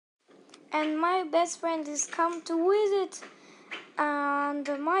and my best friend is come to visit, and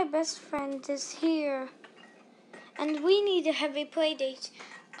my best friend is here, and we need to have a play date.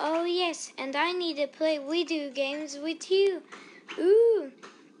 Oh yes, and I need to play video games with you. Ooh,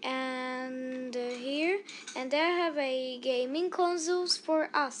 and here, and I have a gaming consoles for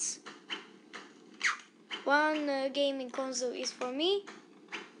us. One gaming console is for me,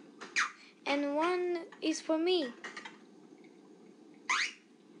 and one is for me.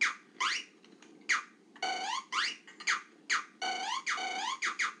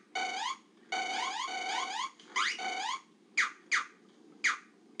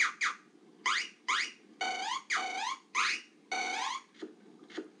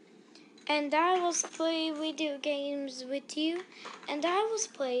 And I will play video games with you, and I will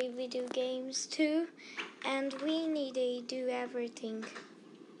play video games too, and we need to do everything.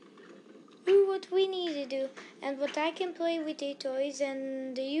 What we need to do, and what I can play with the toys,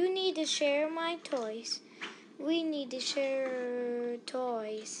 and you need to share my toys. We need to share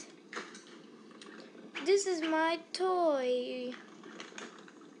toys. This is my toy.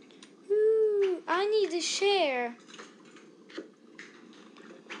 Ooh, I need to share.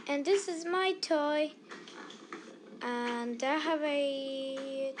 And this is my toy, and I have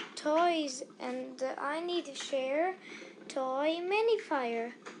a toys, and I need to share toy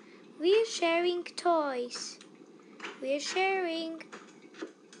magnifier. We are sharing toys. We are sharing.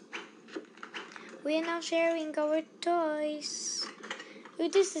 We are now sharing our toys. Ooh,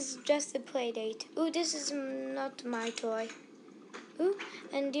 this is just a play date. Ooh, this is not my toy. Ooh,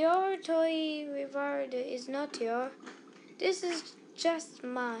 and your toy reward is not your. This is just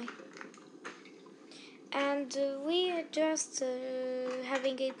mine. And we are just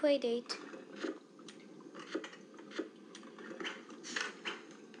having a play date.